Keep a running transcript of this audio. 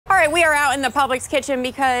right, we are out in the Publix kitchen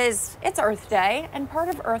because it's Earth Day, and part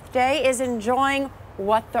of Earth Day is enjoying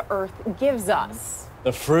what the earth gives us.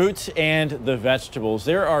 The fruits and the vegetables.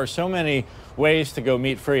 There are so many ways to go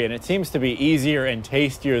meat-free, and it seems to be easier and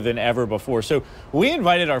tastier than ever before. So we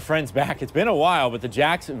invited our friends back. It's been a while, but the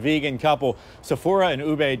Jax Vegan Couple, Sephora and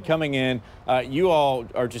Ubaid, coming in. You all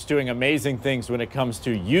are just doing amazing things when it comes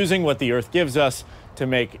to using what the earth gives us to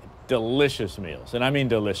make delicious meals, and I mean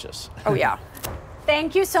delicious. Oh, yeah.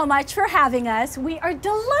 Thank you so much for having us. We are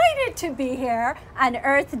delighted to be here on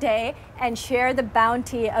Earth Day and share the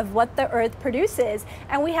bounty of what the earth produces.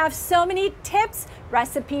 And we have so many tips,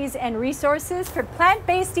 recipes, and resources for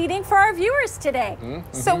plant-based eating for our viewers today.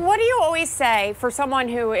 So what do you always say for someone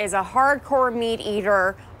who is a hardcore meat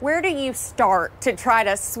eater? Where do you start to try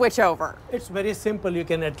to switch over? It's very simple. You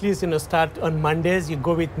can at least start on Mondays. You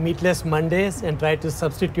go with meatless Mondays and try to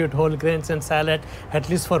substitute whole grains and salad at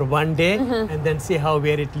least for one day, and then see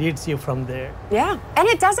where it leads you from there. Yeah, and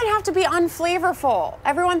it doesn't have to be unflavorful.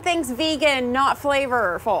 Everyone thinks vegan, not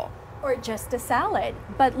flavorful. Or just a salad.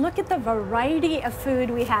 But look at the variety of food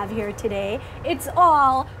we have here today. It's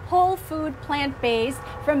all whole food, plant-based,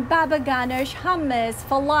 from baba ganoush, hummus,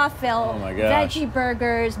 falafel, veggie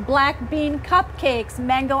burgers, black bean cupcakes,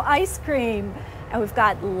 mango ice cream. And we've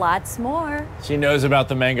got lots more. She knows about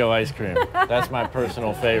the mango ice cream. That's my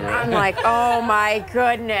personal favorite. I'm like, oh my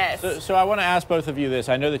goodness. So I want to ask both of you this.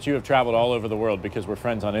 I know that you have traveled all over the world because we're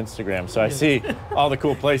friends on Instagram. So I see all the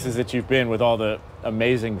cool places that you've been with all the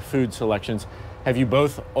amazing food selections. Have you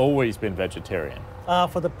both always been vegetarian?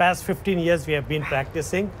 For the past 15 years, we have been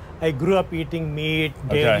practicing. I grew up eating meat,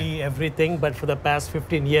 dairy, everything. But for the past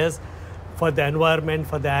 15 years, for the environment,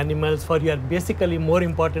 for the animals, basically more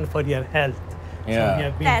important for your health. Yeah. So we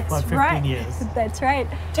have been for 15 years. That's right.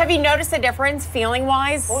 Have you noticed a difference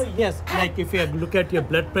feeling-wise? Oh, yes. Like if you look at your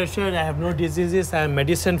blood pressure, I have no diseases. I am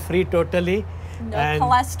medicine-free totally. No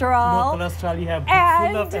cholesterol. No cholesterol. You have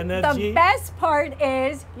full of energy. And the best part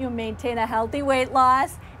is you maintain a healthy weight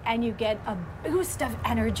loss and you get a boost of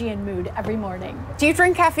energy and mood every morning. Do you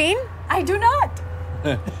drink caffeine? I do not.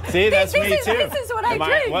 See, that's me too. This is what I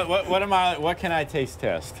drink. What can I taste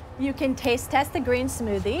test? You can taste test the green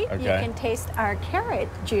smoothie. You can taste our carrot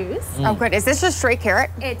juice. Oh, good. Is this just straight carrot?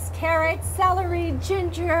 It's carrot, celery,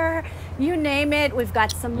 ginger, you name it. We've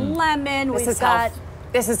got some lemon. This is health.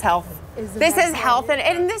 This is health,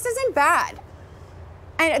 and this isn't bad.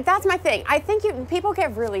 And that's my thing. I think people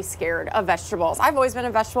get really scared of vegetables. I've always been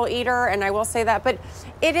a vegetable eater, and I will say that. But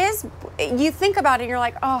it is, you think about it, and you're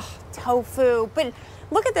like, oh, tofu. But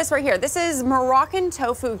look at this right here. This is Moroccan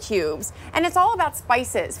tofu cubes, and it's all about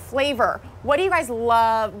spices, flavor. What do you guys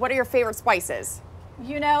love? What are your favorite spices?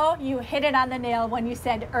 You know, you hit it on the nail when you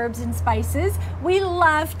said herbs and spices. We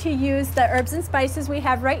love to use the herbs and spices we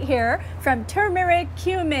have right here, from turmeric,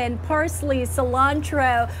 cumin, parsley,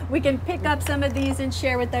 cilantro. We can pick up some of these and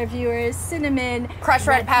share with our viewers. Cinnamon, crushed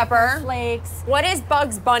red pepper flakes. What is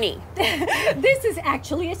Bugs Bunny? This is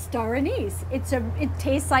actually a star anise. It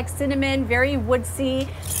tastes like cinnamon, very woodsy,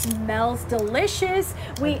 smells delicious.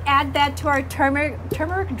 We add that to our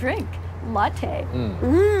turmeric drink latte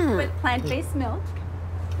with plant-based milk.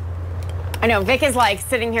 I know, Vic is like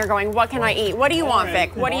sitting here going, what can I eat? What do you want,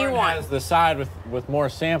 Vic? What do you want? Has the side with more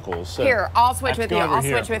samples. So here, I'll switch with you. I'll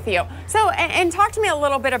switch with you. So, and talk to me a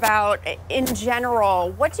little bit about, in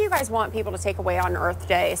general, what do you guys want people to take away on Earth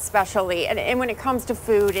Day, especially, and when it comes to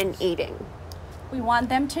food and eating? We want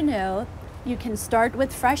them to know you can start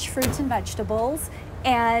with fresh fruits and vegetables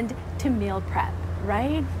and to meal prep,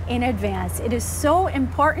 right, in advance. It is so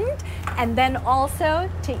important. And then also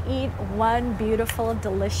to eat one beautiful,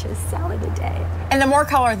 delicious salad a day. And the more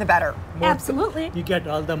color, the better. Absolutely. You get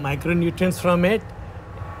all the micronutrients from it.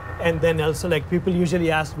 And then also, like, people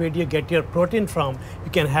usually ask, where do you get your protein from?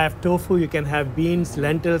 You can have tofu, you can have beans,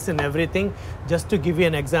 lentils, and everything. Just to give you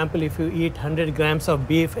an example, if you eat 100 grams of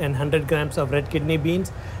beef and 100 grams of red kidney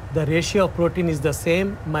beans, the ratio of protein is the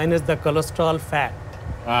same, minus the cholesterol, fat.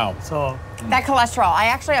 Wow. So that cholesterol, I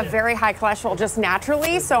actually have very high cholesterol just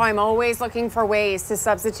naturally, so I'm always looking for ways to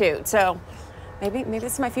substitute. So maybe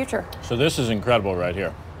this is my future. So this is incredible right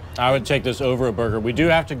here. I would take this over a burger. We do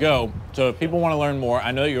have to go, so if people want to learn more,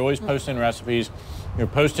 I know you're always posting recipes, you're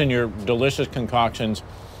posting your delicious concoctions.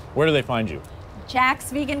 Where do they find you?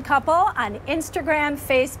 Jax Vegan Couple on Instagram,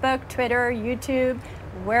 Facebook, Twitter, YouTube.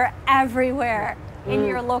 We're everywhere in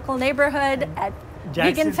your local neighborhood at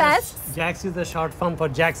Vegan Fests. Jax is the short form for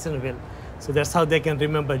Jacksonville. So that's how they can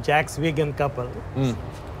remember Jax Vegan Couple.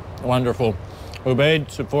 Wonderful. Ubaid,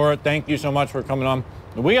 Sephora, thank you so much for coming on.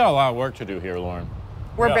 We got a lot of work to do here, Lauren.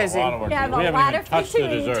 We're busy. A lot of work We have to do. a We lot haven't of even touched food the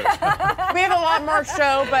to eat. dessert. We have a lot more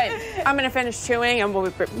show, but I'm going to finish chewing and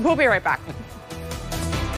we'll be right back.